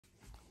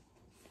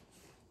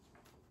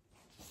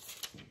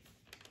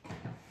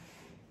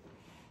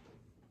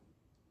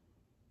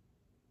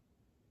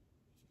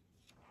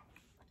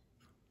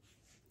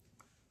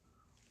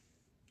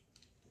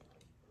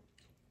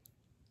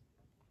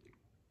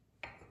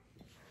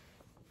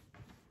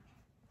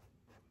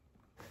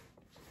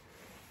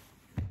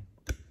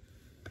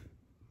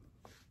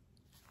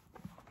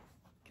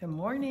Good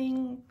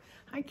morning.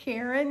 Hi,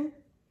 Karen.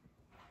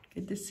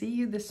 Good to see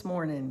you this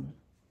morning.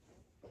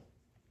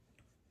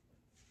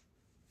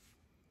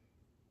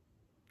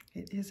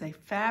 It is a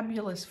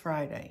fabulous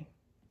Friday.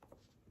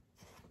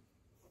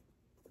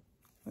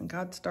 When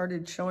God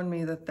started showing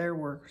me that there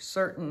were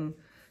certain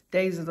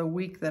days of the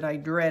week that I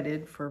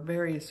dreaded for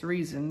various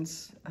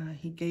reasons,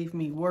 He gave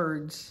me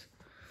words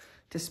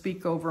to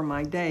speak over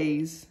my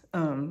days.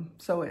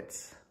 So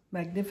it's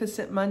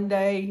Magnificent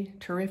Monday,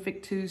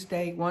 Terrific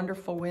Tuesday,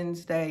 Wonderful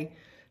Wednesday,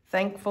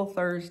 Thankful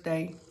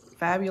Thursday,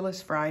 Fabulous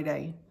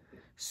Friday,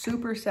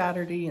 Super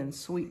Saturday, and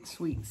Sweet,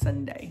 Sweet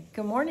Sunday.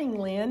 Good morning,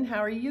 Lynn. How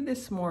are you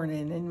this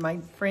morning? And my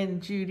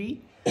friend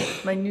Judy,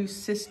 my new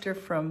sister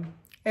from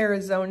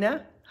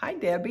Arizona. Hi,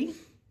 Debbie.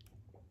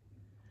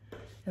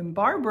 And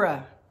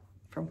Barbara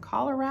from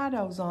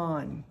Colorado's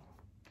on.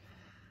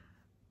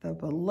 The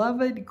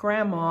beloved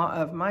grandma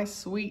of my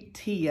sweet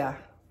Tia,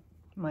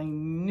 my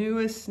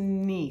newest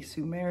niece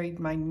who married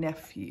my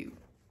nephew.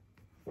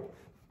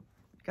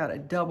 Got a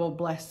double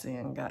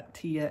blessing. Got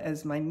Tia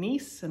as my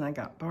niece and I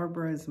got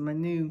Barbara as my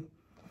new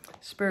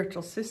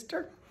spiritual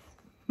sister.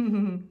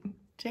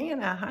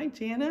 Jana, hi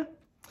Jana.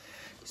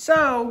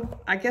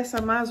 So I guess I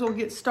might as well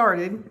get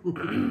started.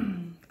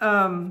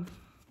 November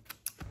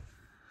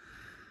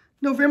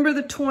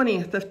the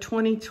 20th of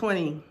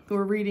 2020,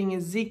 we're reading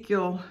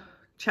Ezekiel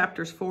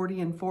chapters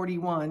 40 and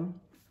 41.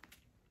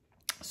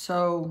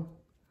 So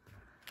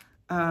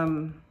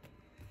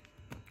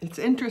it's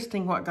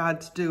interesting what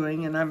God's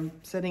doing, and I'm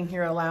sitting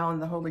here allowing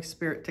the Holy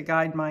Spirit to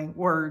guide my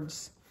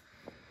words.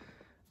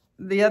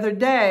 The other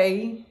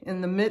day,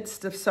 in the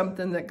midst of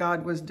something that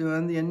God was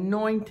doing, the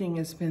anointing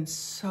has been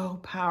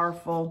so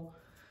powerful.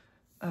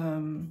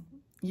 You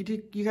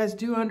guys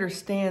do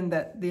understand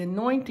that the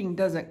anointing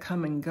doesn't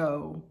come and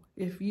go.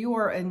 If you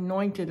are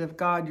anointed of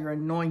God, you're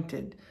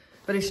anointed.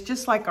 But it's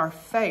just like our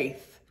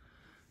faith.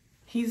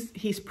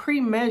 He's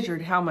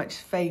pre-measured how much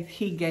faith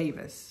He gave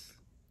us.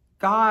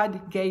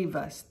 God gave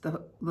us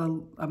the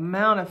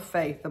amount of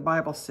faith, the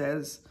Bible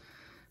says,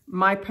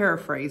 my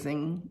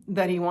paraphrasing,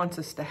 that He wants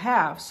us to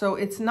have. So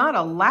it's not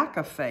a lack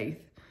of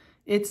faith.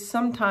 It's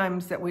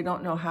sometimes that we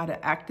don't know how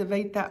to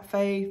activate that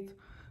faith.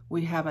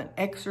 We haven't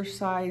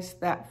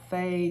exercised that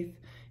faith.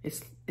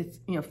 It's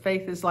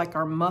faith is like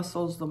our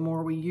muscles. The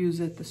more we use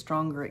it, the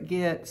stronger it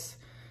gets.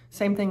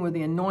 Same thing with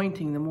the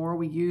anointing. The more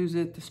we use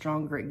it, the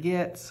stronger it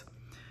gets.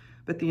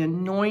 But the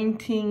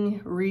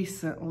anointing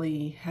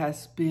recently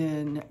has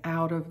been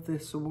out of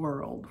this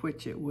world,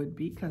 which it would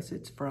be because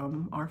it's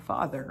from our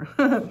Father.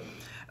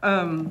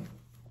 And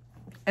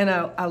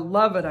I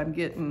love it. I'm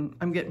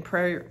getting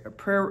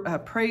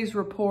praise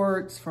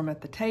reports from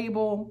at the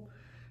table,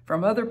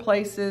 from other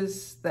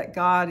places that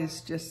God is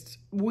just,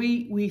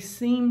 we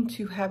seem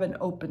to have an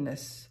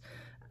openness,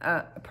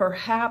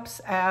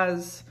 perhaps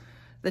as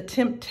the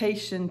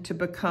temptation to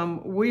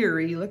become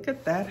weary. Look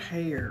at that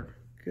hair.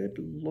 Good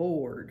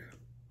Lord.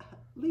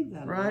 Leave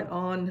that right alone.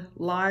 On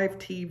live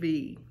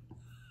TV.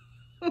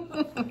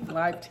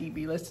 Live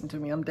TV, listen to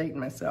me, I'm dating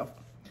myself.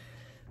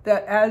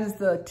 That as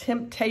the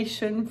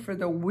temptation for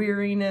the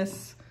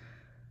weariness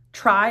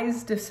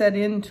tries to set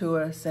into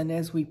us, and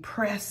as we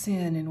press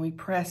in and we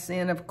press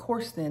in, of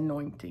course the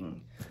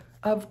anointing.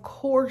 Of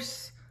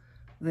course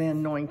the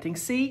anointing.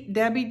 See,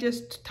 Debbie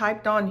just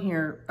typed on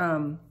here,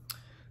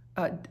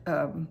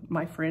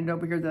 my friend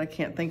over here that I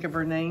can't think of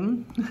her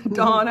name,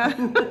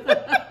 Donna.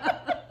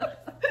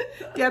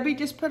 Debbie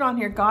just put on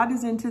here, God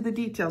is into the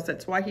details.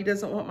 That's why He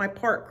doesn't want my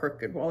part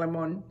crooked while I'm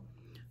on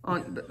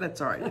but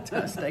that's all right. It's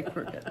going to stay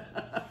crooked.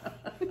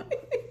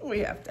 We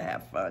have to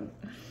have fun.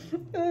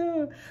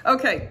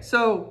 Okay,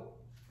 so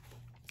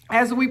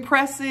as we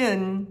press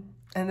in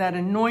and that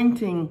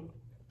anointing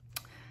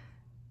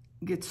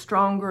gets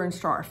stronger and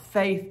stronger, our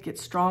faith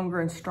gets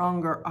stronger and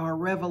stronger, our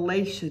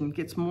revelation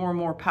gets more and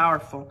more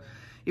powerful.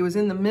 It was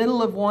in the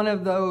middle of one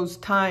of those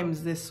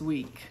times this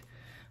week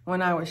when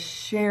I was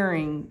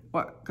sharing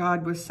what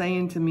God was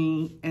saying to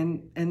me,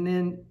 and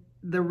then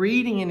the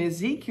reading in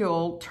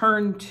Ezekiel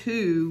turned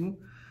to,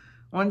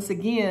 once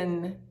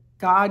again,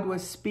 God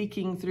was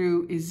speaking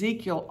through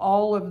Ezekiel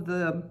all of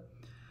the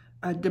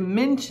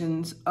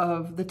dimensions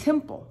of the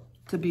temple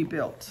to be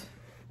built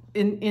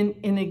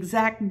in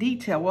exact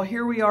detail. Well,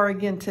 here we are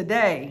again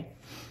today,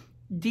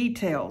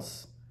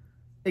 details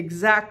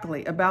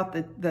exactly about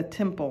the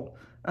temple.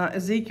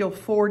 Ezekiel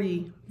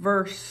 40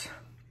 verse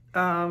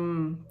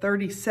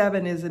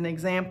 37 is an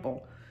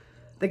example.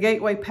 The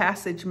gateway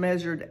passage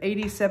measured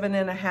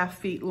 87.5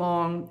 feet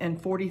long and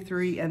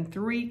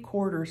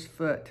 43.75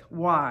 feet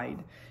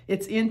wide.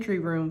 Its entry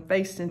room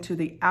faced into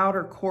the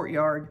outer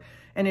courtyard,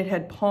 and it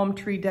had palm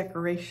tree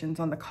decorations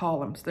on the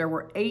columns. There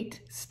were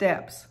 8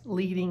 steps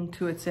leading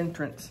to its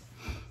entrance.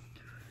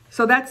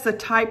 So that's the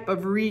type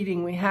of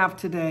reading we have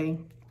today.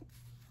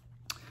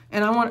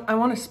 And I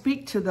want to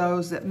speak to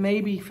those that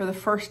maybe for the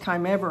first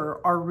time ever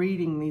are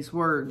reading these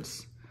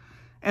words.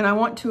 And I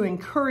want to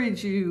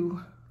encourage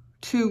you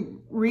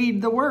to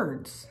read the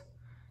words,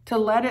 to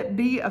let it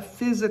be a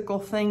physical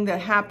thing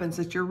that happens,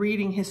 that you're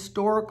reading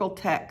historical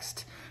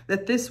text,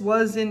 that this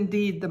was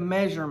indeed the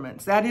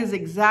measurements. That is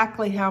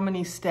exactly how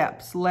many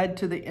steps led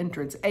to the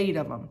entrance, 8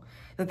 of them.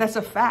 That's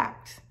a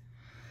fact.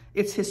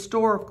 It's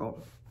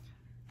historical.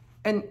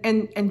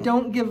 And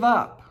don't give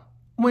up.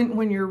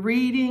 When you're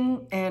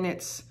reading and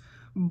it's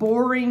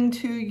boring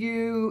to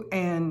you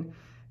and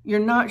you're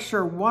not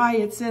sure why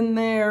it's in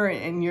there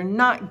and you're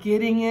not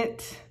getting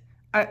it,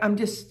 I'm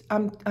just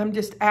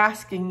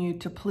asking you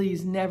to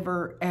please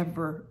never,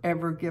 ever,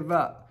 ever give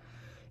up.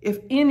 If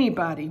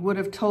anybody would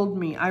have told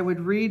me I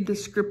would read the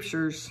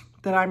scriptures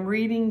that I'm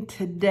reading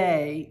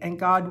today and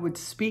God would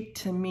speak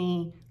to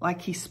me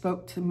like he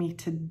spoke to me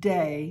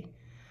today,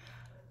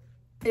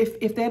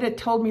 if they had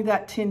told me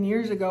that 10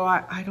 years ago,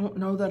 I don't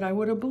know that I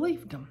would have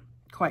believed them,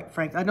 quite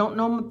frankly. I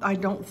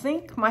don't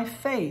think my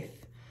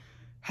faith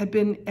had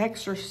been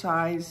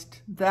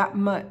exercised that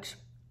much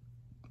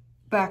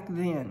back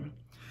then.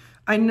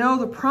 I know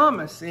the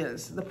promise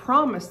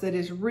that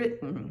is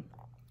written,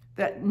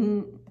 that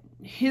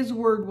his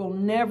word will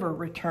never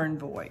return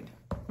void,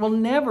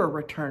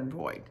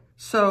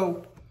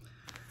 So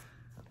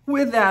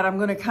with that, I'm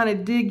going to kind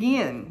of dig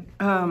in.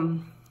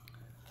 I'm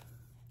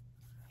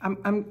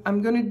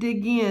going to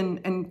dig in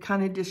and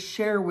kind of just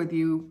share with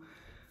you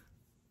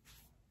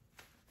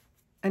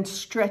and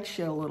stretch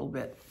you a little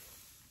bit.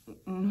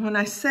 When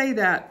I say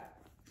that,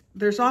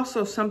 there's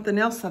also something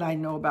else that I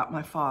know about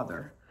my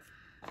father.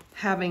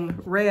 Having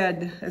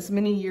read as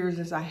many years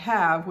as I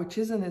have, which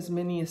isn't as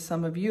many as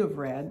some of you have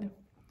read.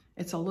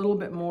 It's a little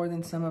bit more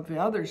than some of the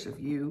others of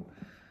you.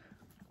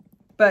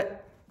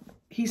 But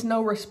he's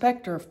no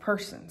respecter of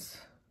persons.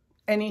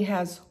 And he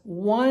has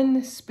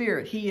one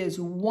spirit. He is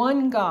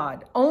one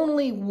God,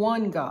 only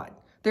one God.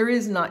 There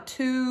is not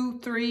 2,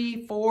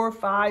 3, 4,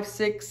 5,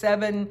 6,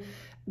 7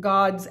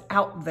 gods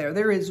out there.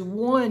 There is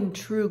one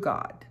true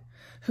God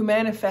who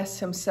manifests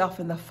himself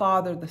in the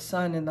Father, the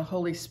Son, and the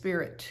Holy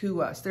Spirit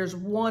to us. There's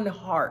one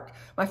heart.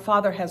 My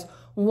Father has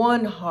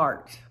one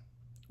heart.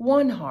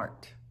 One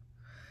heart.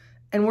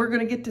 And we're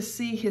going to get to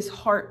see his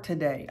heart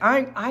today.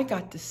 I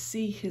got to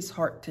see his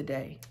heart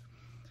today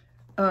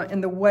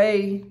in the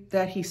way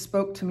that he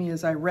spoke to me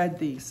as I read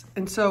these.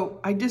 And so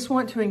I just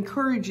want to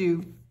encourage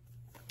you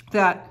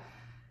that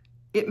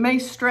it may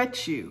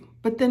stretch you.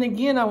 But then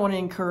again, I want to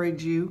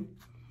encourage you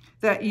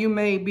that you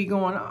may be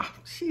going, oh,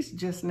 she's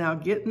just now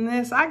getting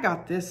this. I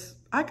got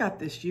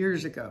this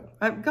years ago.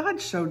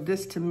 God showed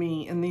this to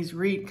me in these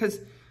because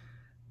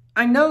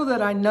I know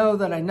that I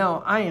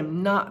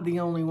am not the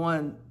only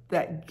one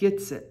that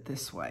gets it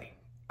this way.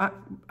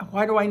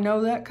 Why do I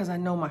know that? Because I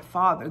know my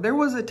father. There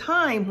was a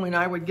time when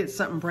I would get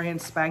something brand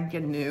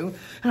spanking new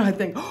and I'd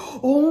think,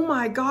 oh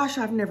my gosh,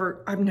 I've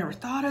never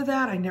thought of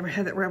that. I never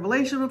had that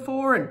revelation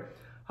before. And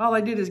all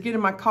I did is get in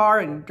my car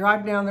and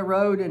drive down the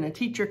road, and a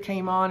teacher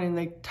came on and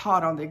they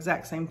taught on the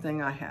exact same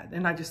thing I had.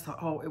 And I just thought,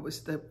 oh, it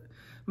was the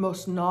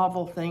most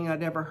novel thing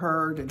I'd ever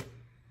heard. And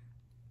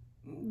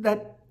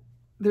that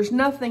there's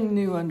nothing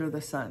new under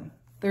the sun.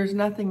 There's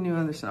nothing new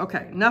under the sun.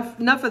 Okay,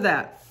 enough of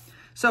that.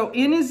 So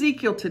in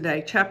Ezekiel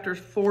today, chapters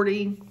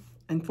 40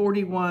 and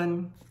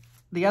 41,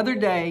 the other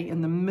day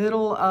in the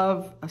middle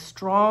of a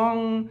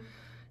strong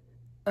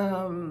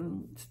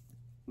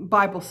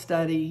Bible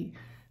study,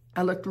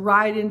 I looked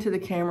right into the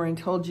camera and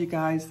told you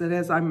guys that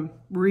as I'm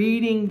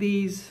reading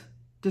these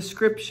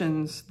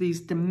descriptions,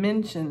 these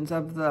dimensions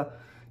of the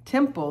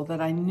temple,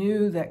 that I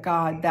knew that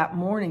God that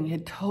morning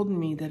had told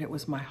me that it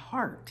was my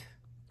heart.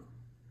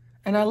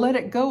 And I let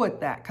it go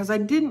at that because I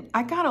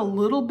got a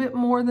little bit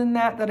more than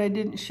that I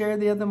didn't share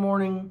the other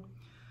morning.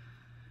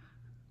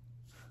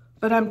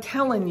 But I'm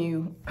telling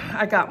you,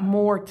 I got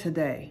more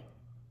today.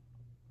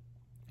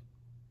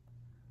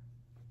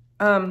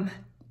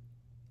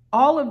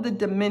 All of the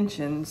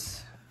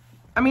dimensions,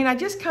 I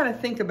just kind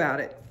of think about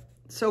it.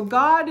 So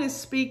God is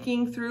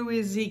speaking through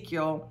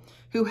Ezekiel,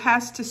 who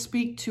has to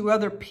speak to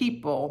other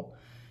people.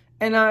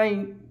 And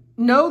I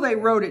know they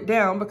wrote it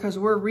down because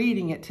we're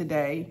reading it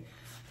today,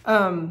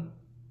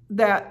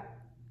 that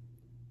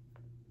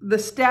the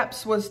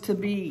steps was to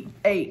be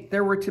 8.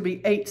 There were to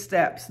be 8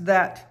 steps.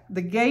 That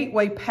the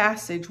gateway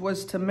passage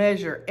was to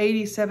measure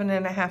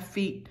 87.5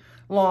 feet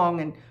long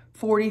and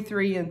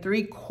 43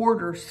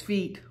 3/4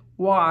 feet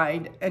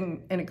wide,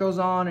 and it goes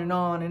on and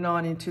on and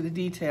on into the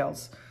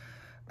details.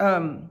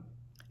 And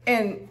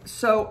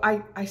so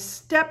I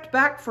stepped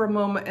back for a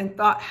moment and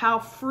thought how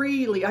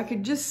freely I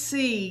could just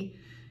see,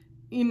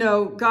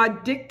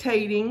 God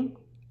dictating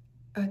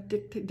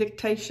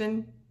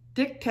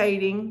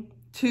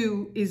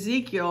to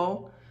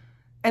Ezekiel,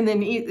 and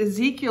then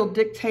Ezekiel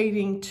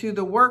dictating to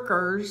the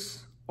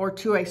workers or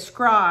to a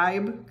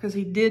scribe, because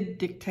he did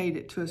dictate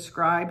it to a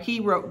scribe. He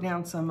wrote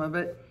down some of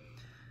it.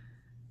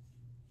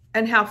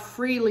 And how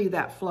freely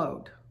that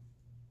flowed.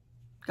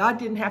 God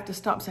didn't have to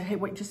stop and say, hey,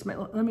 wait just a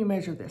minute, let me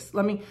measure this.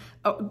 Let me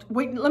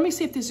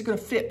see if this is going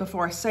to fit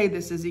before I say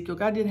this, Ezekiel.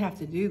 God didn't have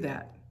to do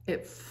that.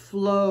 It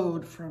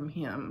flowed from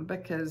him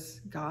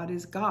because God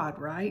is God,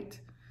 right?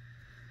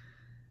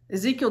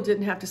 Ezekiel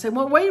didn't have to say,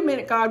 well, wait a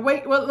minute, God,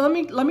 wait, well, let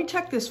me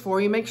check this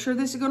for you, make sure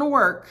this is going to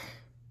work.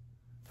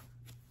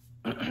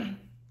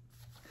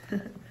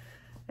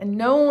 And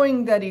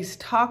knowing that he's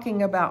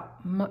talking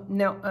about,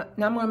 now I'm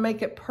going to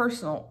make it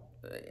personal,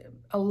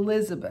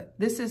 Elizabeth.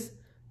 This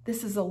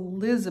is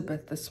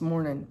Elizabeth this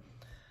morning,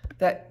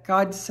 that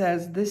God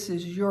says, this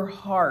is your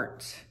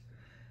heart.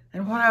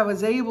 And what I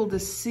was able to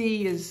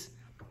see is,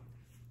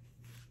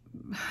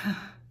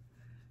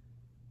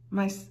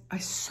 I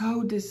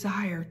so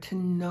desire to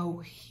know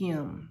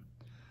him.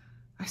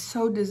 I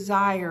so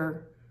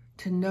desire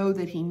to know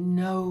that he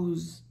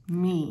knows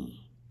me.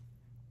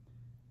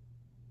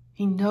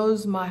 He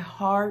knows my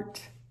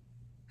heart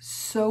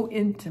so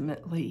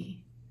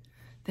intimately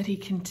that he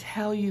can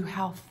tell you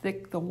how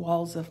thick the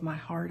walls of my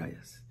heart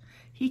is.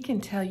 He can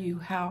tell you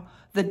how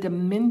the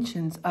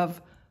dimensions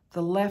of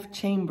the left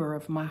chamber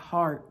of my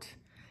heart.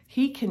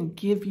 He can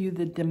give you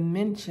the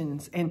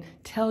dimensions and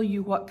tell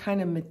you what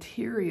kind of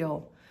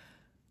material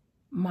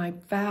my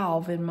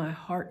valve in my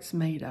heart's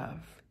made of.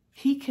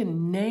 He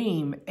can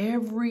name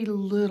every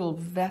little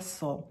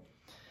vessel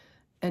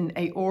and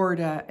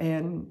aorta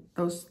and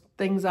those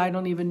things I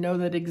don't even know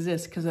that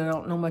exist because I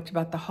don't know much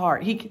about the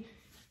heart. He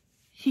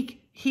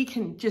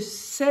can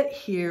just sit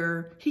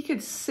here. He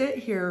could sit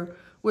here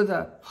with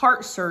a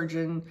heart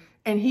surgeon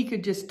and he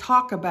could just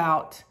talk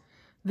about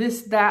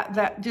this,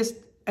 that, just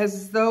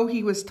as though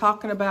he was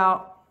talking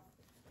about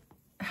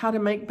how to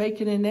make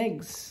bacon and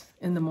eggs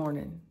in the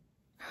morning.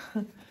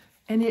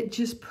 And it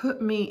just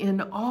put me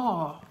in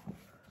awe.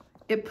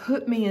 It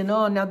put me in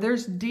awe. Now,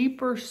 there's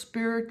deeper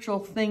spiritual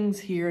things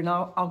here, and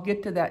I'll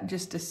get to that in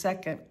just a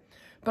second.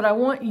 But I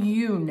want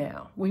you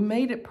now. We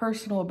made it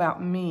personal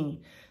about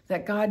me,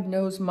 that God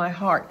knows my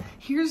heart.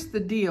 Here's the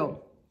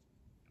deal.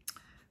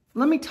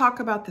 Let me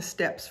talk about the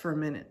steps for a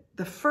minute.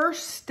 The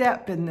first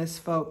step in this,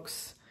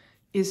 folks,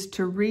 is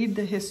to read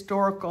the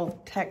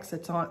historical text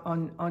that's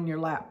on your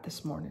lap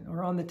this morning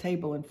or on the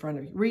table in front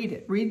of you. Read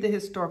it. Read the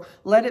historical.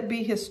 Let it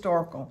be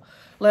historical.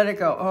 Let it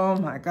go, oh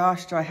my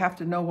gosh, do I have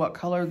to know what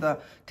color the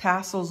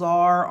tassels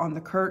are on the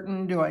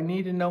curtain? Do I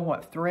need to know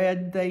what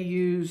thread they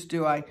use?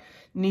 Do I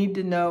need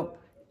to know?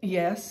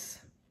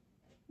 Yes.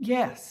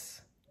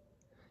 Yes.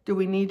 Do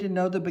we need to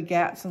know the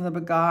begats and the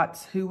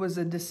begots? Who was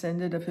a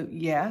descendant of who?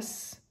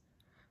 Yes.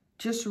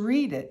 Just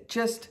read it.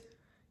 Just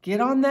get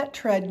on that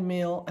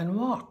treadmill and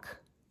walk.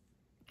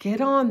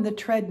 Get on the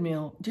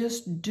treadmill.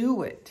 Just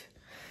do it.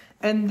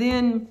 And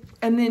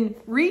then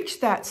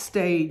reach that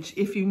stage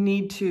if you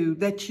need to,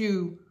 that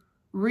you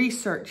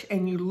research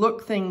and you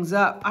look things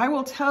up. I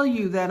will tell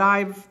you that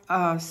I've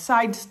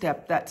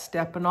sidestepped that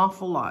step an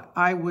awful lot.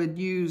 I would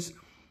use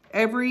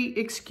every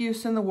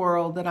excuse in the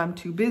world that I'm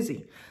too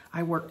busy.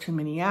 I work too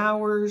many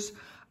hours.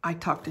 I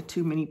talk to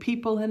too many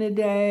people in a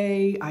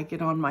day. I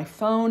get on my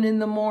phone in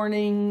the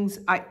mornings.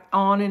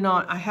 On and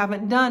on. I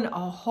haven't done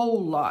a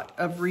whole lot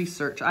of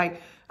research. I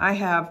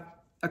have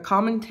a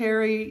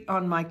commentary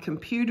on my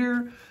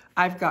computer.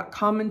 I've got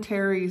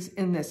commentaries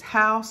in this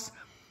house.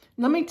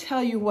 Let me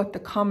tell you what the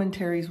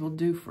commentaries will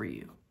do for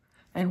you.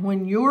 And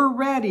when you're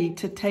ready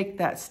to take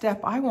that step,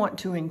 I want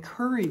to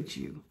encourage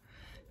you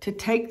to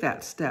take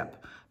that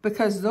step,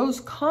 because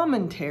those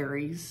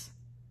commentaries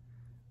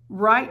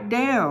write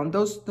down,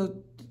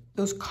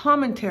 those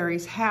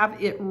commentaries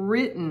have it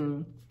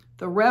written,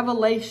 the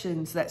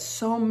revelations that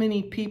so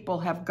many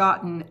people have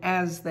gotten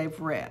as they've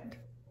read.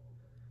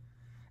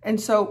 And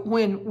so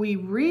when we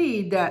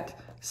read that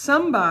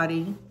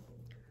somebody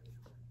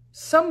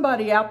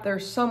out there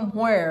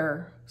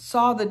somewhere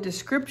saw the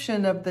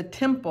description of the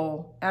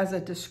temple as a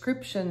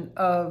description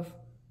of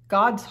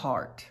God's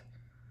heart,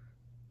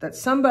 that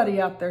somebody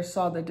out there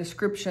saw the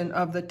description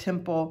of the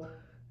temple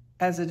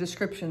as a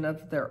description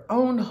of their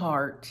own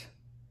heart,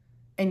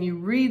 and you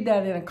read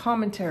that in a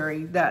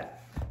commentary,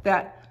 that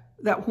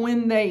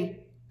when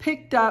they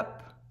picked up,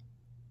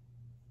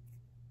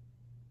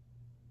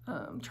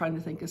 I'm trying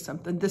to think of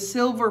something, the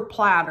silver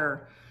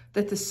platter,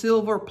 that the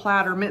silver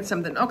platter meant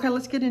something. Okay,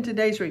 let's get into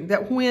today's reading.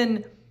 That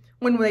when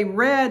they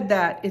read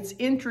that its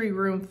entry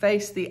room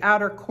faced the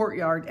outer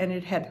courtyard and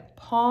it had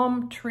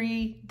palm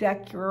tree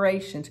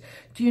decorations.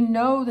 Do you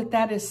know that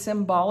that is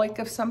symbolic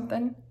of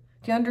something?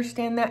 Do you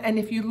understand that? And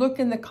if you look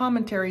in the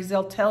commentaries,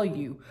 they'll tell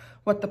you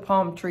what the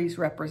palm trees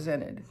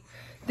represented.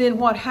 Then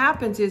what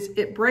happens is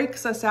it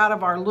breaks us out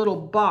of our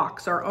little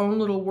box, our own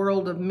little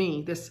world of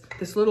me,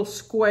 this little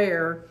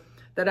square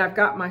that I've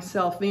got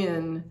myself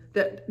in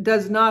that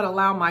does not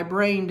allow my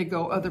brain to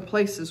go other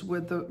places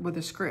with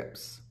the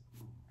scripts.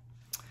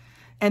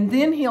 And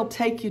then he'll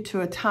take you to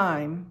a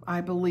time,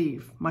 I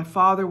believe, my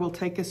Father will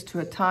take us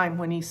to a time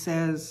when he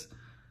says,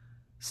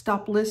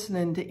 stop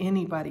listening to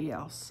anybody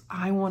else.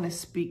 I want to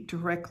speak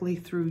directly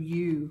through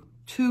you,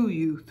 to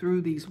you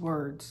through these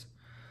words.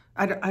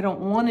 I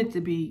don't want it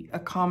to be a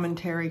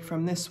commentary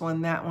from this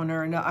one, that one,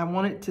 or another. I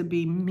want it to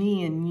be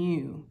me and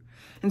you.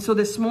 And so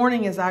this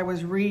morning as I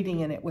was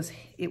reading, and it was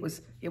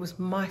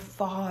my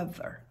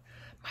Father,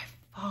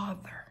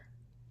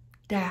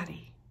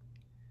 Daddy,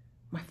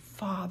 my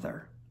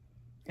Father,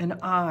 and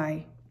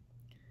I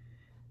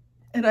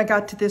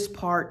got to this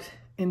part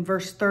in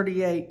verse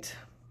 38.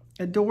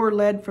 A door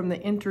led from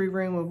the entry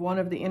room of one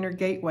of the inner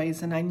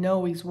gateways, and I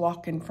know he's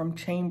walking from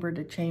chamber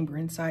to chamber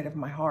inside of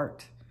my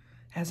heart.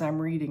 as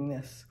I'm reading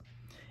this,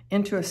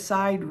 into a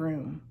side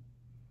room.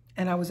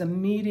 And I was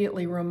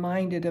immediately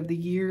reminded of the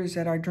years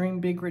at our Dream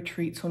Big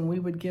retreats when we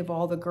would give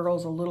all the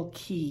girls a little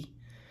key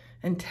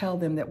and tell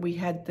them that we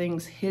had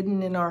things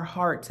hidden in our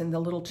hearts, in the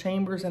little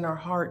chambers in our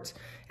hearts,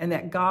 and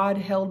that God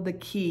held the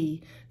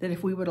key, that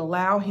if we would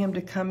allow him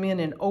to come in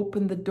and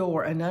open the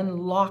door and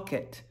unlock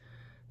it,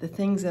 the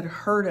things that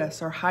hurt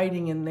us are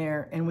hiding in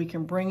there, and we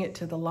can bring it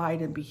to the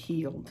light and be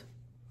healed.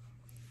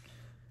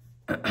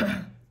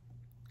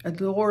 A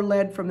door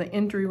led from the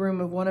entry room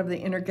of one of the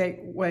inner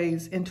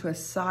gateways into a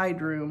side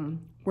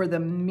room where the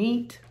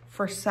meat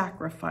for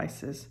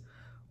sacrifices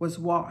was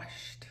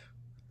washed.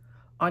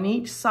 On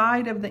each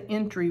side of the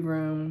entry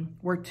room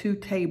were 2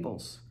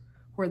 tables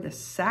where the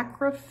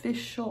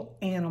sacrificial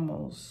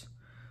animals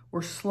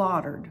were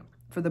slaughtered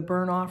for the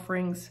burnt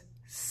offerings,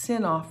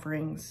 sin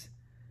offerings,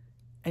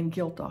 and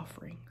guilt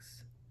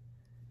offerings.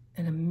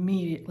 And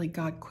immediately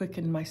God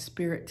quickened my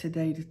spirit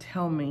today to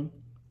tell me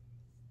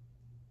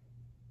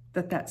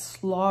that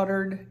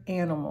slaughtered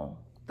animal,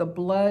 the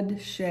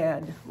blood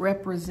shed,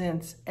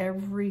 represents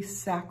every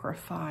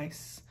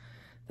sacrifice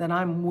that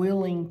I'm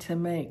willing to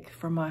make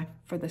for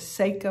the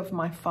sake of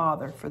my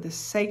Father, for the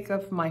sake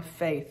of my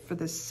faith, for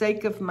the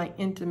sake of my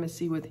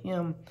intimacy with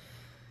him.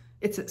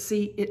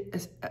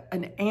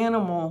 An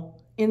animal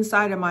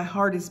inside of my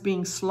heart is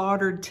being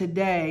slaughtered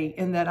today,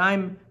 and that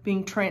I'm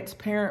being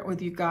transparent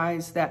with you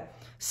guys, that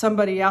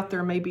somebody out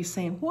there may be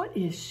saying, what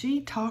is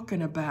she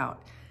talking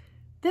about?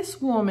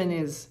 This woman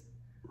is,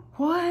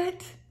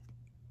 what?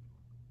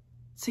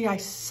 See, I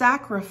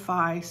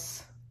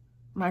sacrifice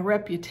my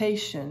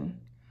reputation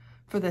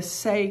for the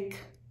sake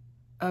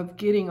of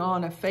getting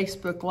on a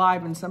Facebook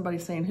Live and somebody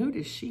saying, who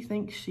does she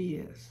think she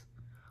is?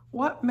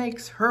 What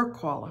makes her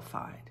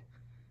qualified?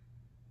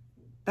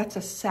 That's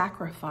a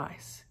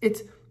sacrifice.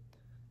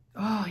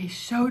 He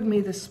showed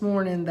me this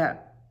morning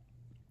that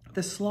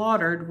the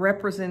slaughtered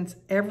represents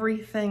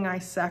everything I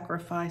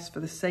sacrifice for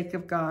the sake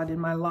of God in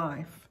my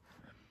life.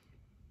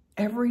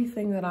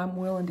 Everything that I'm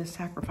willing to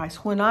sacrifice.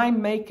 When I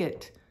make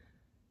it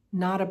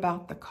not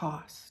about the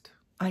cost,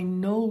 I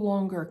no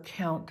longer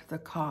count the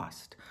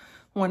cost.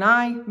 When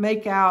I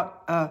make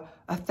out a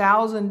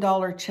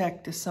 $1,000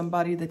 check to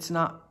somebody that's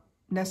not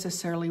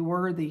necessarily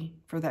worthy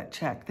for that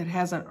check, that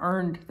hasn't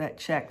earned that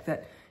check,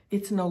 that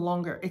it's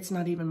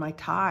not even my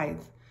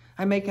tithe.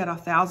 I make out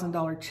a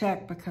 $1,000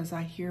 check because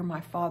I hear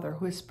my Father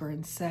whisper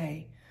and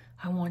say,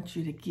 I want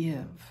you to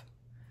give.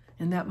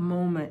 In that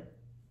moment,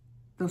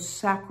 those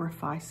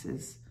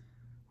sacrifices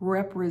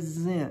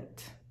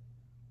represent,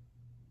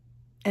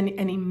 and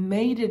he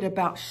made it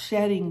about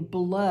shedding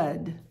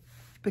blood,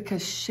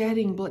 because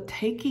shedding blood,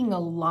 taking a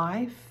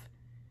life,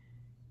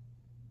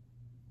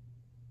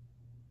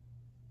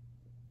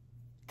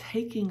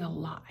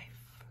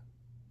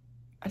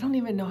 I don't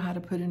even know how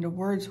to put into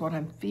words what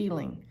I'm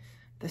feeling.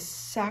 The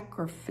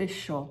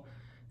sacrificial.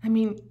 I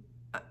mean,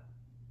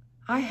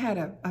 I had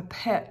a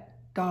pet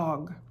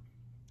dog.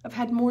 I've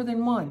had more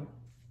than one.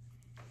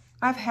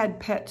 I've had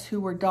pets who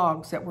were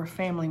dogs that were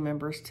family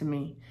members to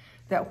me,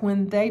 that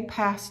when they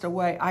passed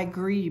away, I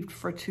grieved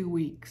for 2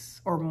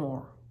 weeks or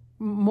more.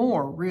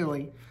 More,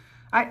 really.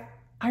 I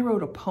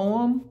wrote a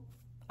poem.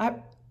 I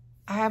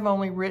have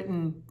only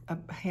written a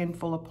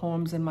handful of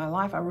poems in my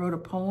life. I wrote a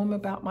poem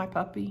about my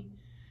puppy.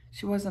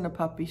 She wasn't a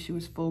puppy. She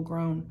was full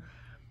grown.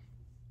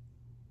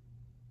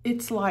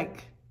 It's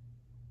like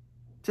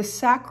to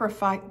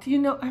sacrifice. Do you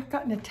know, I've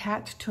gotten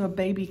attached to a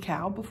baby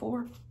cow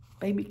before.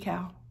 Baby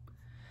cow.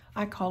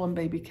 I call them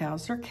baby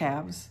cows. They're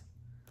calves.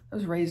 I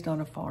was raised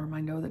on a farm.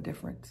 I know the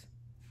difference.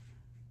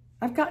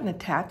 I've gotten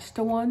attached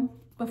to one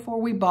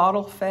before. We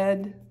bottle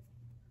fed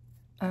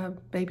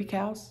baby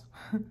cows.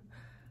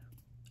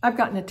 I've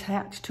gotten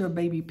attached to a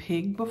baby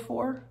pig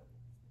before.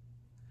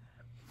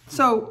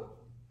 So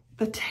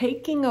the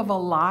taking of a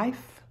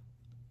life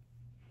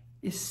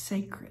is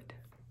sacred.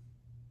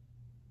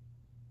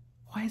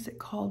 Why is it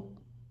called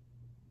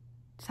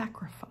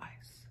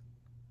sacrifice?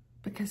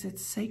 Because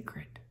it's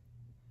sacred.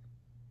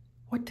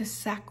 What does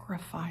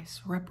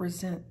sacrifice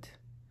represent?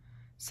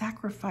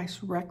 Sacrifice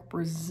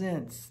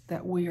represents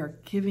that we are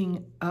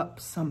giving up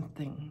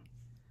something.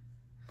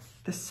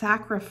 The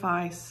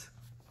sacrifice,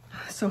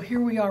 so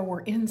here we are,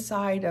 we're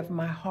inside of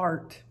my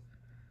heart,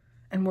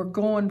 and we're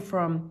going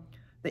from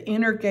the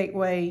inner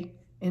gateway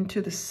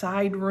into the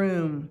side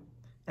room.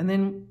 And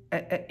then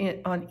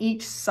on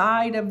each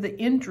side of the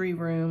entry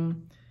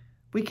room,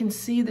 we can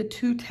see the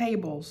 2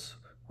 tables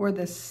where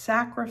the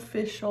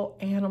sacrificial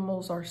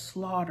animals are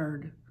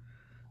slaughtered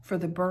for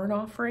the burnt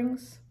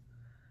offerings,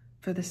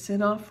 for the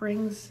sin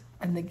offerings,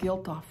 and the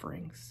guilt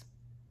offerings.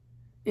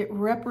 It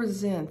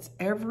represents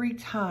every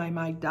time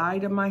I die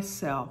to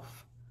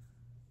myself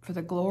for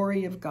the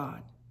glory of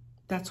God.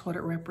 That's what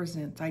it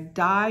represents. I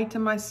die to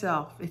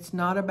myself. It's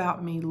not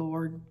about me,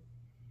 Lord.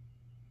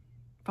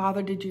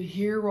 Father, did you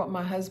hear what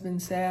my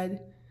husband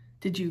said?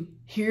 Did you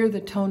hear the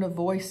tone of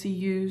voice he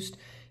used?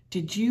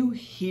 Did you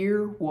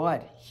hear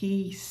what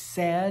he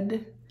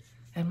said?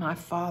 And my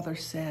Father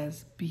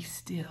says, be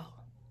still.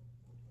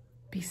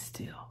 Be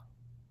still.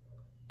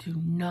 Do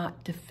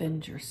not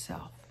defend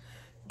yourself.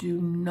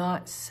 Do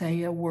not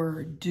say a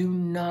word. Do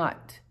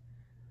not.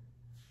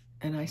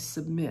 And I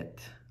submit.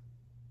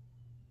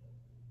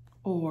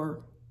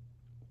 Or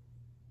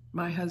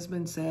my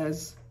husband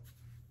says,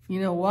 you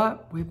know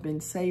what? We've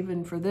been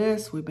saving for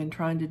this. We've been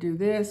trying to do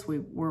this.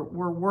 We're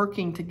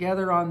working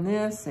together on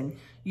this. And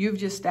you've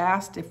just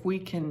asked if we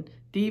can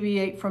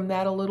deviate from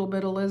that a little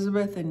bit,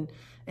 Elizabeth,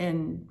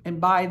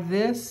 and buy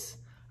this.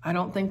 I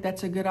don't think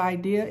that's a good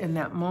idea. In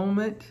that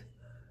moment,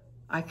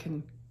 I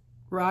can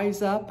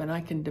rise up and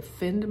I can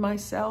defend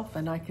myself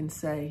and I can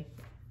say,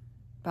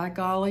 by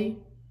golly,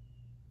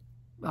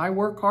 I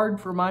work hard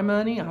for my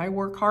money. I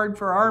work hard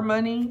for our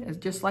money. It's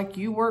just like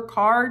you work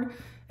hard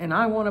and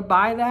I want to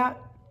buy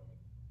that.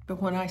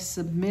 But when I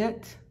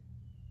submit,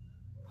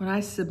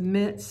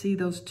 see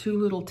those two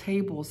little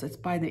tables that's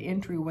by the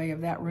entryway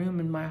of that room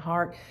in my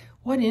heart.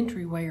 What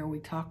entryway are we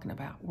talking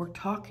about? We're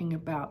talking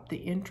about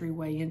the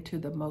entryway into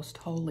the most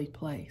holy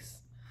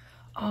place.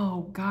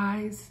 Oh,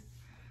 guys,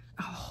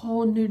 a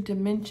whole new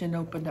dimension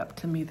opened up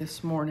to me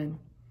this morning.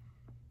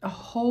 A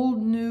whole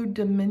new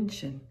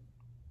dimension.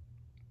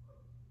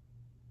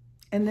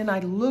 And then I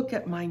look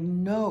at my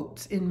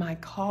notes in my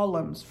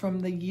columns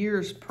from the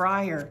years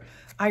prior.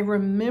 I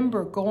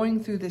remember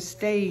going through the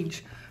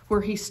stage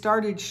where he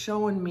started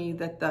showing me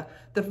that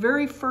the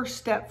very first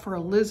step for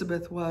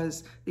Elizabeth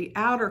was the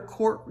outer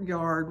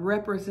courtyard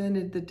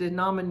represented the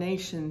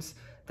denominations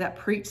that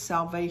preach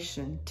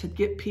salvation, to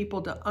get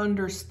people to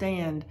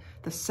understand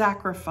the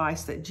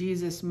sacrifice that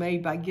Jesus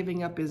made by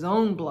giving up his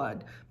own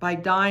blood, by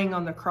dying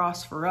on the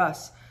cross for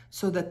us,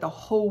 so that the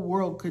whole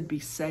world could be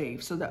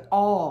saved, so that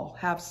all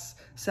have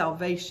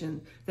salvation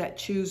that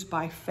choose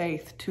by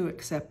faith to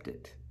accept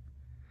it.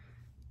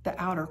 The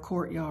outer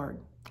courtyard.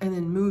 And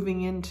then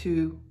moving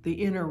into the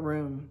inner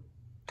room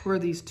where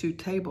these two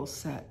tables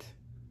sat.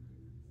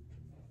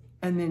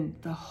 And then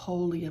the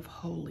Holy of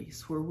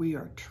Holies, where we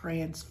are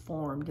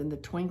transformed. In the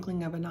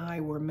twinkling of an eye,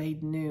 we're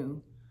made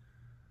new.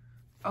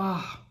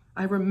 Oh,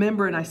 I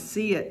remember and I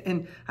see it.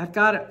 And I've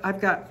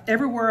got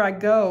everywhere I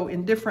go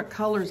in different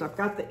colors. I've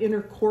got the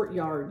inner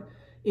courtyard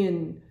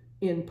in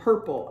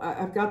purple.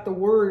 I've got the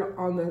word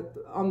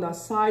on the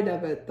side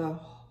of it, the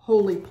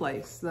holy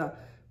place, the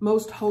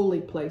most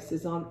holy place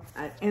is on,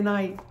 and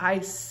I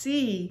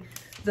see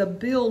the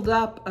build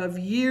up of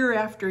year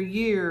after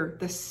year,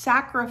 the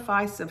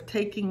sacrifice of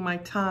taking my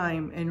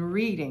time and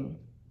reading.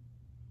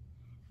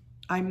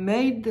 I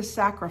made the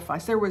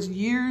sacrifice. There was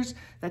years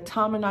that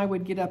Tom and I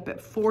would get up at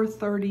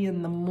 4:30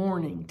 in the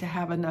morning to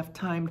have enough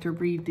time to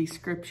read these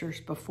scriptures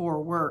before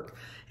work.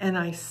 And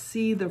I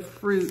see the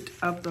fruit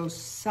of those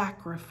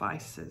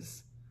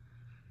sacrifices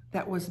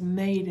that was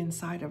made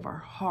inside of our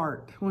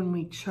heart when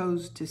we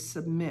chose to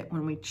submit,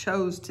 when we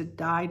chose to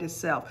die to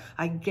self.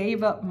 I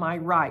gave up my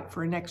right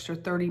for an extra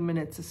 30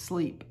 minutes of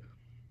sleep.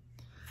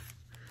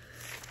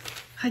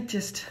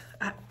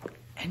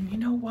 And you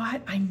know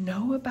what? I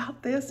know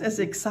about this. As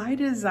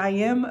excited as I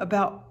am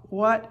about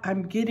what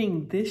I'm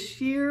getting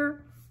this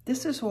year,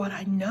 this is what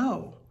I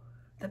know.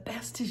 The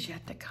best is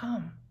yet to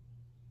come.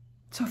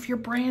 So if you're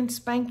brand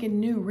spanking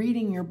new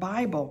reading your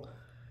Bible,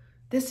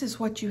 this is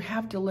what you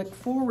have to look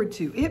forward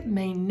to. It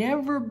may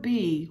never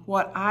be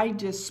what I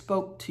just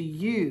spoke to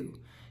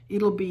you.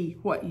 It'll be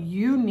what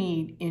you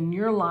need in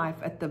your life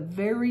at the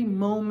very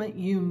moment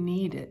you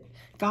need it.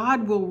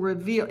 God will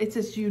reveal. It's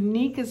as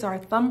unique as our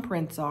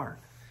thumbprints are.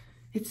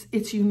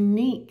 It's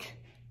unique.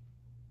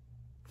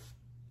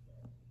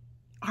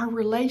 Our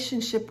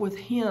relationship with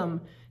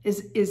him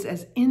is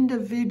as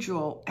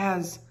individual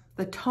as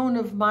the tone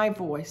of my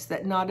voice,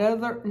 that not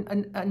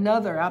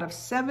another out of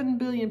 7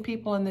 billion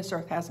people on this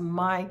earth has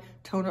my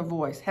tone of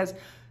voice, has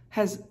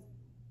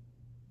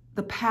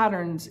the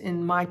patterns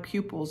in my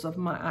pupils of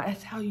my eyes.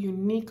 That's how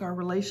unique our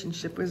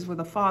relationship is with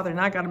the Father. And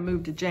I got to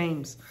move to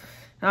James.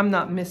 I'm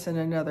not missing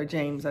another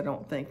James, I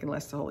don't think,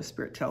 unless the Holy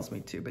Spirit tells me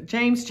to. But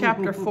James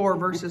chapter 4,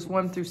 verses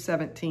 1 through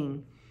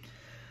 17.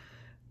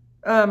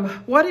 And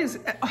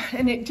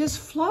it just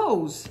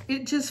flows.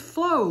 It just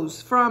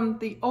flows from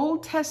the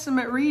Old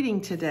Testament reading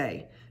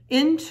today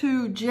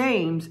into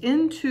James,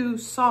 into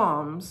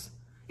Psalms.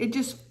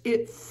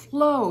 It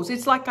flows.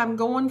 It's like I'm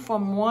going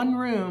from one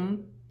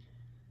room.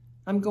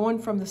 I'm going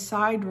from the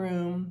side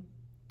room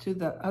to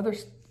the other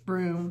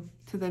room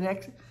to the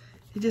next.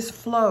 It just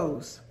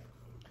flows.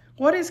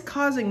 What is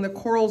causing the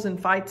quarrels and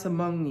fights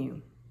among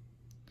you?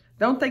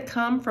 Don't they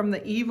come from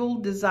the evil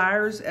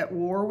desires at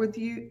war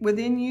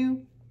within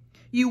you?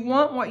 You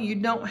want what you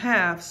don't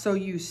have, so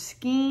you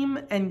scheme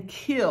and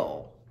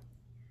kill.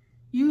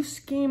 You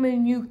scheme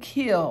and you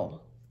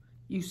kill.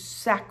 You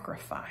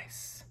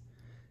sacrifice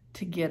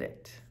to get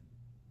it.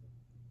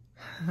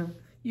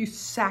 You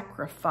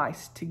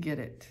sacrifice to get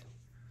it.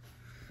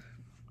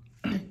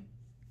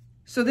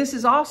 So this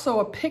is also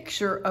a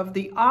picture of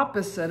the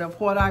opposite of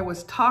what I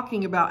was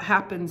talking about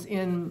happens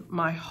in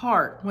my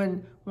heart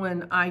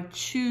when I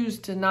choose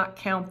to not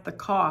count the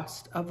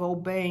cost of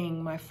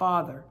obeying my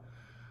Father.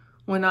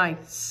 When I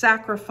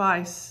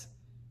sacrifice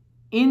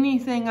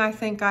anything I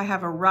think I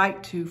have a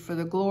right to for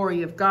the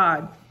glory of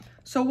God.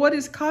 So what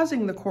is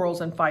causing the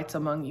quarrels and fights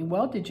among you?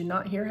 Well, did you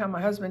not hear how my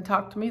husband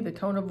talked to me, the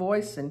tone of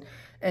voice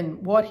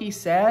and what he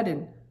said?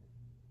 And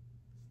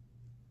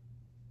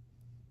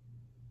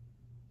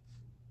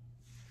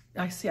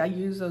I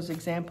use those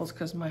examples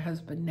because my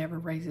husband never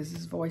raises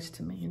his voice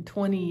to me. In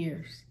 20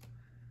 years,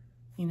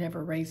 he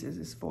never raises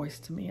his voice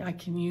to me. I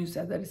can use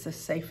that it's a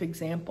safe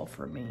example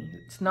for me.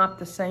 It's not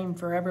the same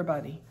for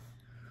everybody.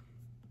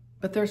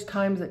 But there's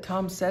times that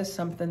Tom says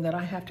something that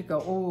I have to go,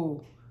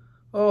 oh,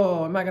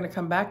 am I going to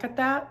come back at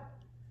that?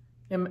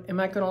 Am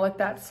I going to let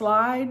that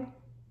slide?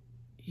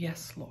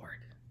 Yes, Lord.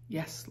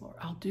 Yes, Lord.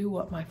 I'll do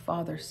what my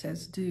Father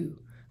says do.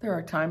 There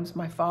are times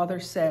my Father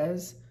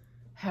says,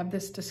 have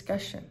this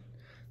discussion.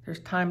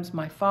 There's times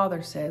my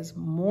Father says,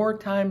 more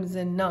times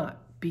than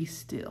not, be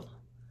still.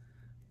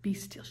 Be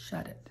still.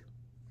 Shut it.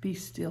 Be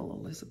still,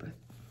 Elizabeth.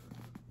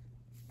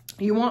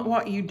 You want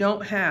what you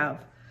don't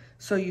have,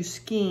 so you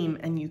scheme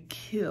and you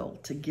kill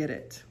to get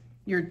it.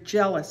 You're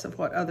jealous of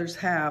what others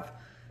have,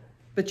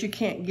 but you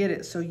can't get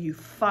it, so you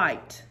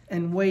fight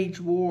and wage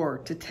war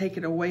to take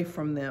it away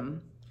from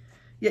them.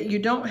 Yet you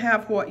don't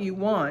have what you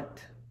want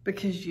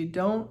because you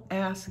don't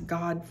ask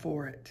God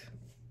for it.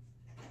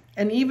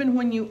 And even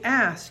when you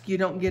ask, you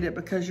don't get it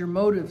because your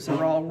motives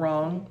are all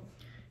wrong.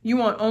 You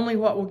want only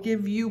what will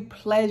give you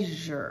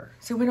pleasure.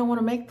 See, we don't want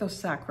to make those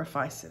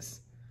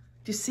sacrifices.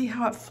 Do you see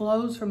how it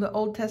flows from the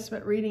Old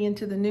Testament reading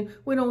into the New?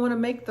 We don't want to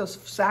make those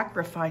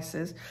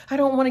sacrifices. I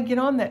don't want to get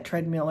on that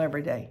treadmill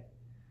every day.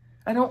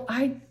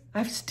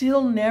 I've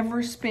still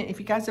never spent, if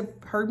you guys have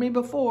heard me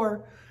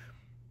before,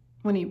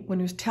 when he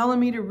was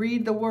telling me to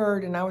read the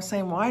word and I was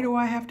saying, why do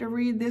I have to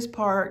read this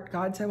part?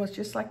 God said, well, it's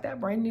just like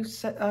that brand new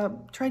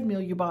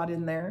treadmill you bought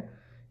in there.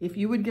 If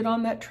you would get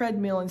on that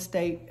treadmill and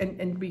stay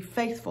and be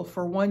faithful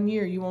for 1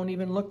 year, you won't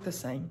even look the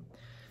same.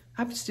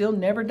 I've still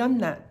never done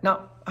that.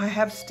 I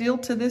have still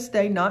to this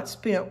day not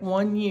spent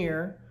 1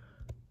 year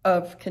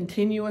of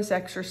continuous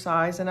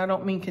exercise. And I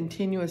don't mean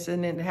continuous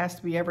and it has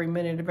to be every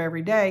minute of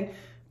every day.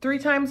 3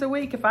 times a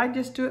week. If I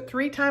just do it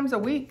 3 times a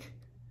week,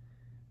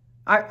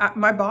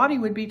 my body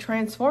would be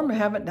transformed. I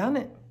haven't done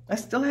it. I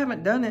still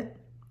haven't done it.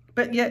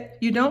 But yet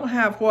you don't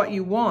have what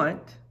you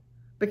want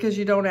because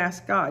you don't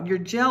ask God. You're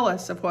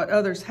jealous of what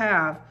others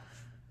have,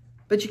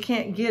 but you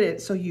can't get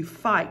it. So you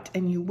fight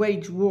and you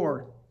wage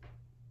war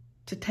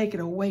to take it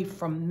away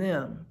from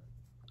them.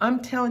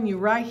 I'm telling you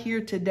right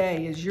here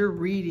today, as you're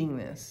reading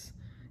this,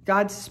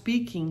 God's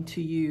speaking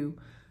to you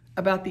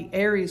about the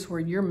areas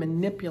where you're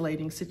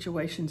manipulating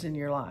situations in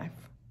your life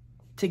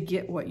to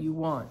get what you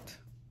want.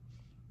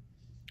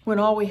 When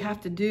all we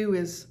have to do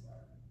is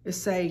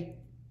say,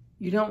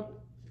 you don't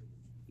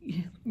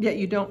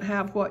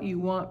have what you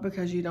want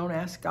because you don't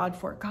ask God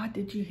for it. God,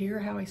 did you hear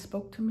how he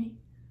spoke to me?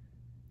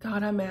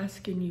 God, I'm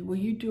asking you, will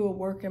you do a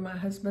work in my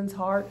husband's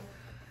heart?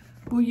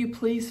 Will you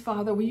please,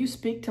 Father, will you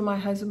speak to my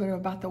husband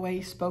about the way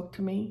he spoke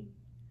to me?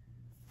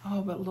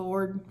 Oh, but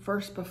Lord,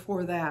 first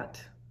before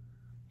that,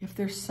 if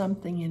there's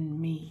something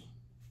in me,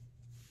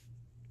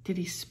 did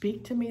he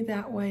speak to me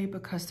that way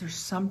because there's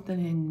something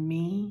in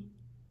me?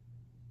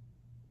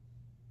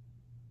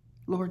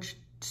 Lord,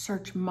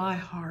 search my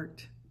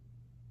heart.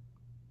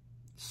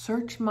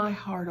 Search my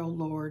heart, O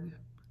Lord,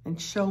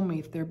 and show me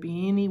if there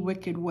be any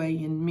wicked way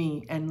in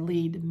me and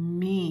lead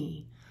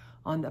me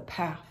on the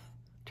path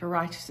to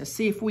righteousness.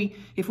 See, if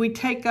we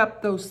take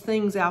up those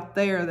things out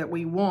there that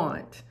we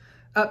want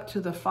up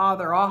to the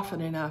Father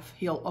often enough,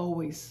 he'll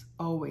always,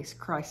 always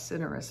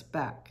Christ-center us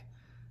back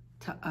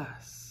to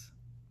us.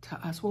 To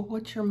us. Well,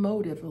 what's your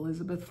motive,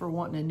 Elizabeth, for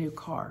wanting a new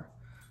car?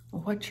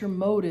 Well, what's your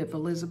motive,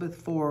 Elizabeth,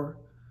 for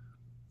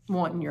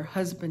wanting your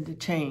husband to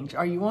change?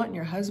 Are you wanting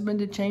your husband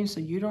to change so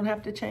you don't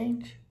have to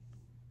change?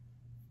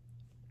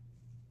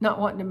 Not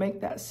wanting to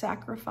make that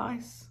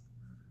sacrifice?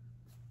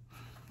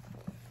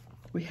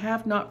 We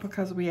have not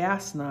because we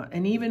ask not.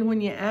 And even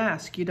when you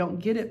ask, you don't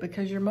get it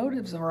because your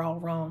motives are all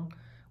wrong.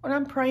 When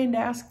I'm praying to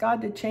ask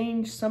God to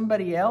change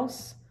somebody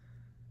else,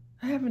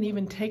 I haven't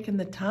even taken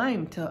the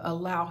time to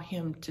allow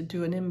him to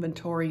do an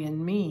inventory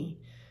in me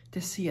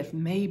to see if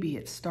maybe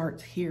it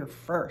starts here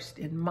first,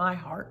 in my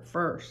heart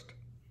first.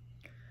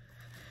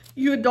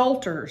 You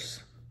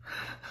adulterers.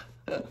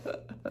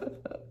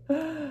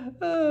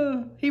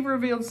 He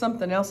revealed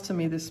something else to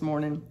me this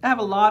morning. I have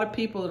a lot of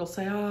people that'll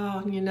say,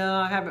 oh,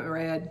 I haven't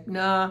read.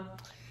 Nah,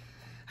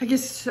 I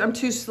guess I'm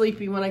too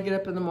sleepy when I get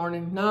up in the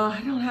morning. No, I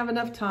don't have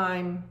enough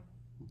time.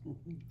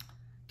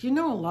 Do you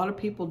know a lot of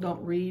people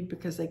don't read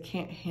because they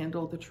can't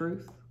handle the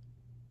truth?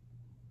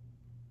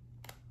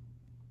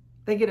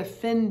 They get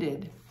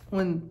offended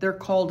when they're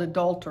called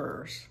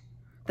adulterers.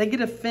 They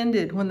get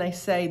offended when they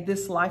say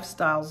this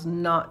lifestyle's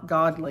not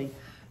godly,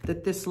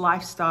 that this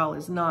lifestyle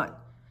is not,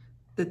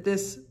 that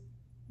this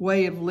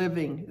way of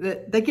living,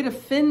 that they get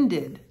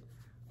offended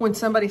when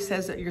somebody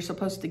says that you're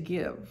supposed to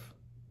give.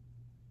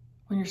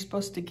 When you're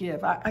supposed to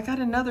give. I got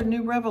another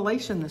new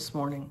revelation this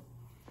morning.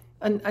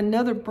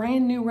 Another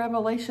brand new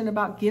revelation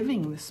about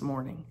giving this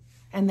morning.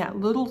 And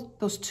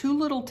those 2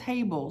 little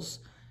tables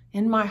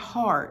in my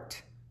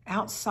heart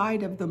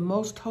outside of the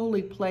most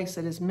holy place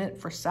that is meant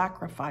for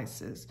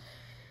sacrifices.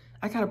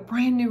 I got a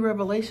brand new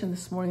revelation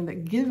this morning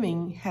that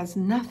giving has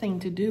nothing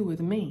to do with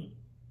me.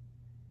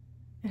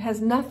 It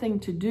has nothing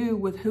to do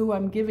with who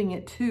I'm giving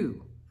it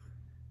to.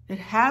 It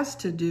has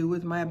to do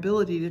with my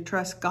ability to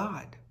trust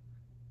God.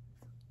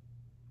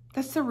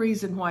 That's the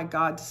reason why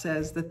God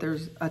says that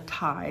there's a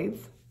tithe.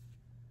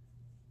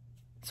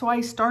 So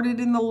I started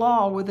in the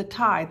law with a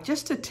tithe,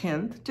 just a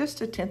tenth,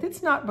 just a tenth.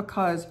 It's not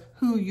because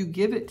who you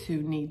give it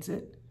to needs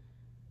it,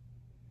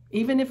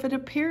 even if it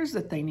appears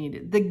that they need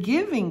it. The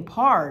giving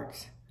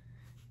part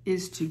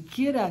is to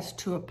get us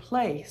to a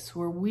place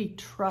where we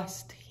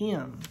trust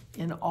Him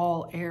in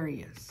all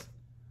areas.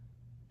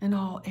 In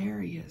all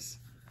areas.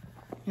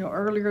 You know,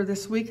 earlier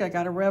this week, I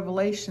got a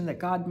revelation that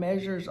God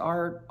measures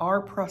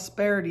our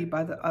prosperity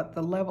by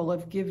the level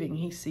of giving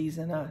He sees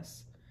in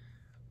us.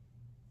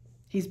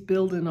 He's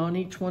building on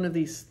each one of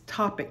these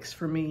topics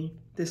for me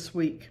this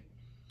week.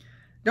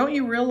 Don't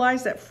you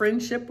realize that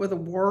friendship with the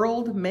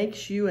world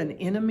makes you an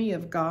enemy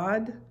of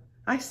God?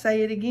 I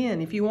say it again.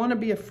 If you want to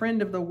be a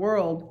friend of the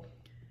world,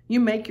 you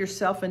make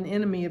yourself an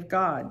enemy of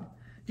God.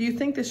 Do you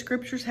think the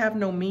scriptures have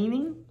no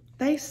meaning?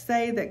 They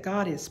say that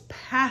God is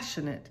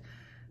passionate,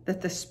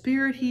 that the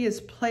Spirit He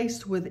has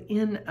placed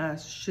within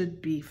us should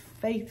be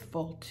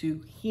faithful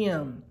to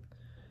Him.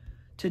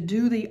 To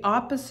do the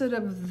opposite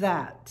of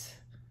that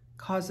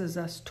causes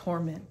us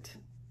torment.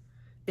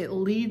 It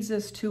leads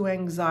us to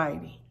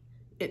anxiety.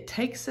 It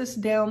takes us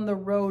down the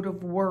road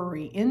of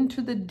worry,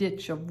 into the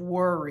ditch of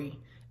worry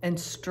and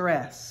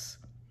stress.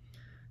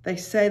 They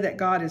say that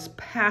God is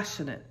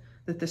passionate,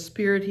 that the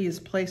Spirit He has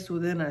placed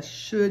within us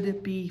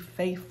should be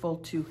faithful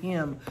to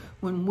Him.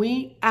 When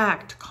we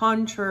act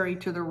contrary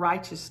to the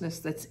righteousness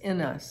that's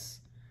in us,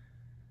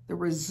 the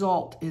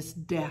result is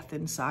death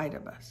inside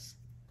of us.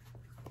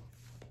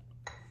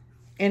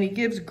 And He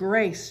gives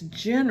grace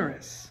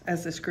generous,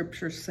 as the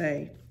scriptures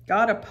say.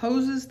 God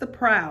opposes the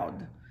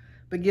proud,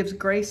 but gives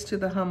grace to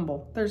the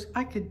humble.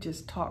 I could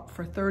just talk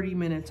for 30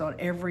 minutes on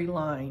every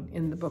line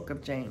in the book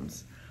of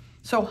James.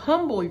 So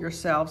humble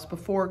yourselves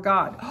before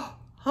God.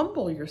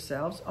 Humble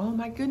yourselves. Oh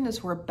my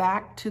goodness, we're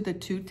back to the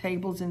two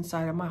tables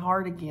inside of my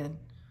heart again.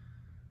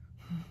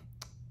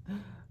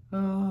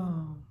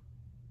 Oh.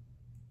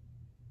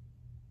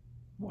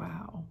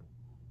 Wow.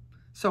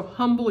 So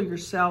humble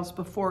yourselves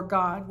before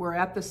God. We're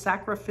at the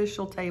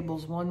sacrificial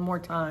tables one more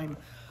time.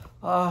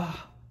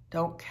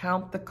 Don't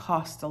count the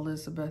cost,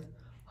 Elizabeth.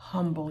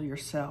 Humble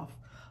yourself.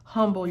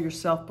 Humble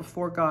yourself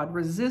before God.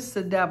 Resist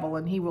the devil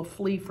and he will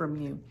flee from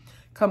you.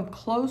 Come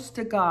close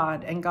to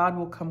God and God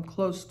will come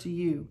close to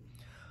you.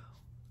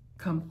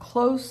 Come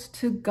close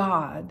to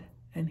God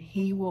and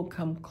He will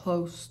come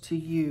close to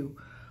you.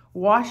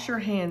 Wash your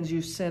hands,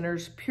 you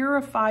sinners.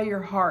 Purify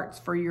your hearts,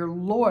 for your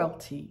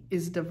loyalty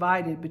is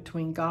divided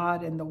between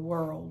God and the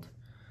world.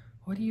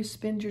 What do you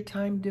spend your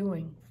time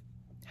doing?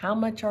 How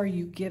much are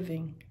you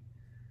giving?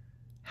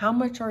 How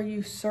much are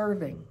you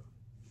serving?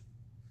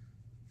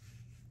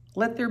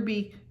 Let there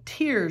be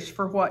tears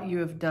for what you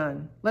have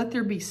done. Let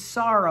there be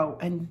sorrow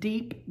and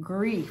deep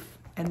grief.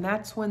 And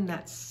that's when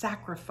that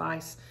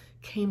sacrifice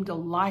came to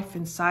life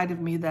inside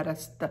of me,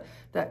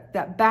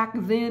 that back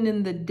then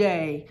in the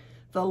day,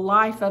 the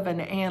life of an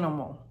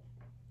animal.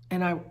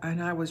 And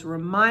I was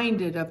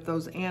reminded of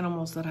those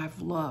animals that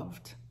I've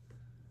loved.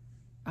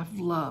 I've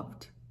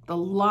loved. The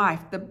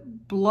life, the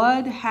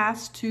blood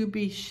has to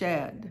be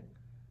shed.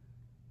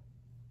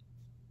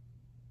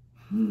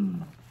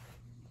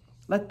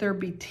 Let there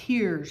be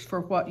tears for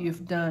what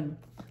you've done.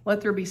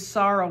 Let there be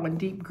sorrow and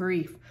deep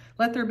grief.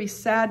 Let there be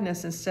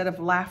sadness instead of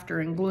laughter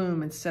and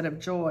gloom instead of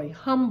joy.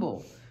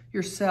 Humble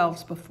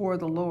yourselves before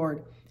the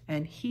Lord,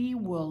 and He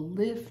will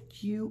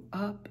lift you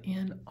up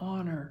in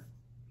honor.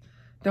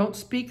 Don't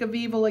speak of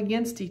evil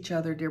against each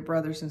other, dear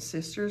brothers and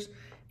sisters.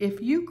 If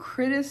you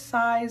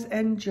criticize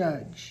and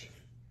judge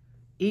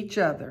each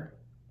other,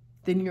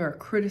 then you are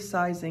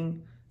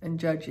criticizing and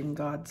judging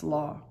God's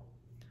law.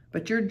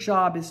 But your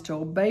job is to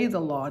obey the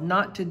law,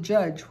 not to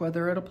judge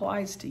whether it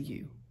applies to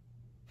you.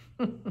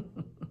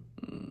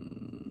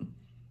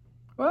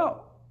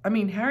 Well, I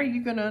mean, how are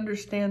you going to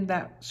understand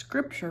that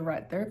scripture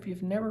right there if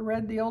you've never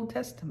read the Old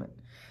Testament?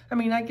 I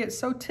mean, I get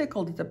so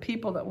tickled at the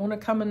people that want to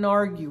come and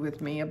argue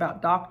with me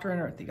about doctrine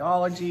or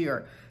theology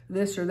or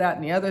this or that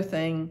and the other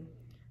thing.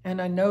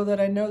 And I know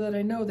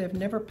they've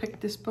never picked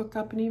this book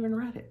up and even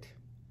read it.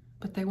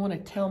 But they want to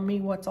tell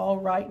me what's all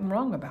right and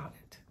wrong about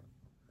it.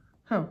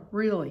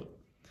 Really?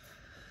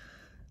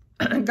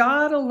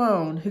 God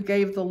alone, who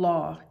gave the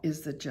law,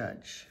 is the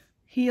judge.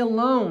 He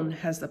alone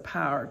has the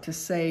power to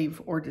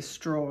save or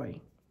destroy.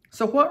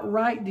 So what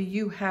right do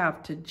you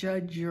have to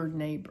judge your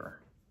neighbor?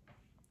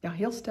 Now,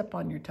 He'll step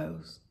on your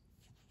toes.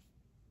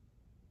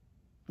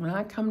 When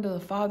I come to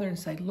the Father and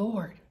say,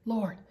 Lord,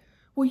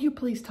 will you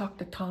please talk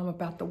to Tom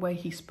about the way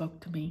he spoke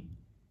to me?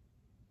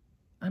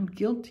 I'm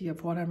guilty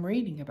of what I'm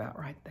reading about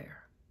right there.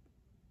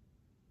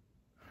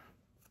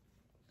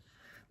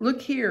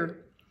 Look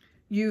here,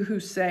 you who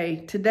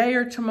say, today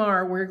or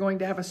tomorrow we are going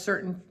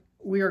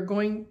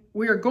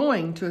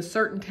to a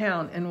certain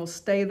town and will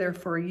stay there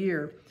for a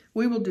year.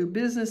 We will do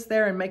business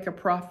there and make a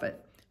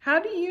profit. How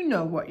do you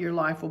know what your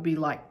life will be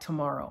like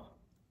tomorrow?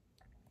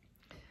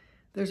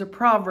 There's a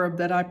proverb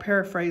that I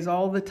paraphrase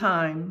all the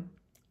time.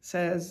 It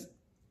says,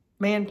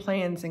 man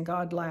plans and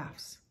God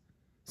laughs.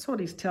 That's what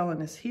he's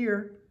telling us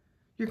here.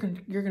 You're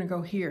gonna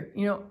go here.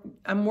 You know,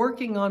 I'm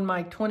working on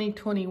my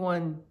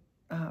 2021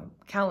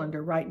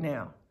 calendar right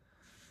now.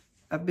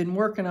 I've been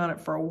working on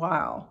it for a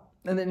while.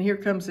 And then here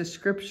comes this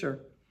scripture.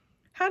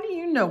 How do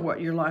you know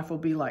what your life will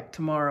be like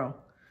tomorrow?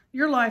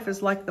 Your life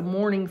is like the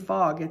morning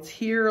fog. It's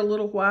here a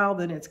little while,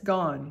 then it's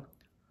gone.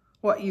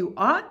 What you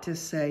ought to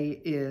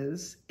say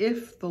is,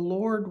 if the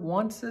Lord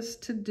wants us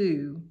to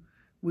do,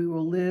 we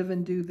will live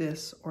and do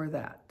this or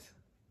that.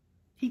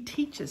 He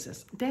teaches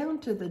us down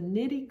to the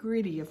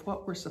nitty-gritty of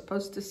what we're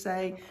supposed to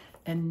say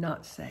and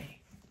not say.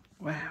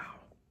 Wow.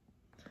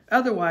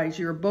 Otherwise,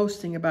 you're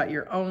boasting about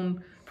your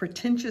own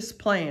pretentious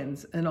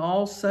plans, and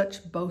all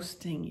such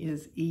boasting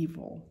is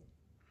evil.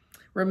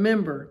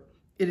 Remember,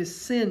 it is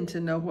sin to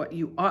know what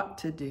you ought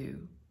to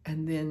do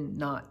and then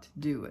not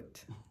do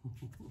it.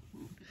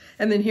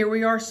 And then here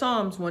we are,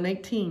 Psalms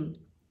 118.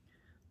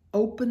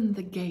 Open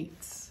the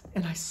gates.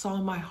 And I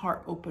saw my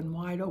heart open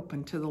wide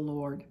open to the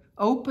Lord.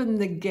 Open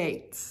the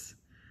gates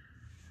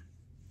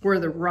where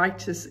the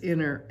righteous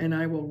enter, and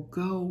I will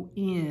go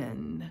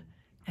in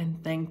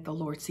and thank the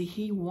Lord. See,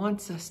 he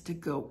wants us to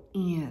go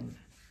in.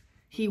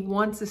 He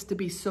wants us to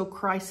be so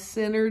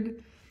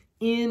Christ-centered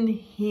in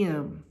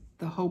him,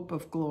 the hope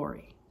of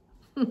glory.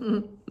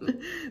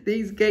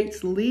 These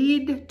gates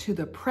lead to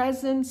the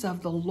presence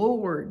of the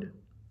Lord.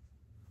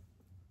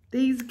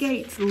 These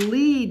gates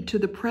lead to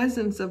the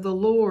presence of the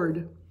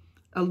Lord.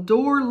 A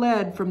door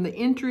led from the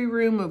entry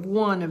room of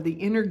one of the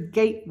inner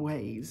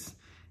gateways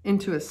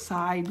into a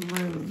side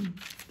room,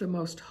 the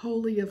most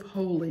holy of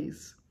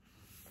holies.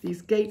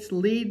 These gates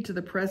lead to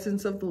the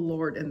presence of the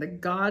Lord, and the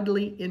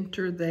godly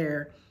enter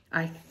there.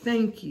 I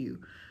thank you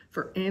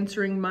for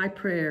answering my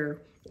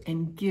prayer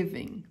and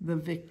giving the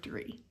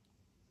victory.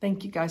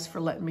 Thank you guys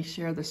for letting me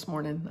share this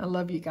morning. I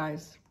love you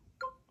guys.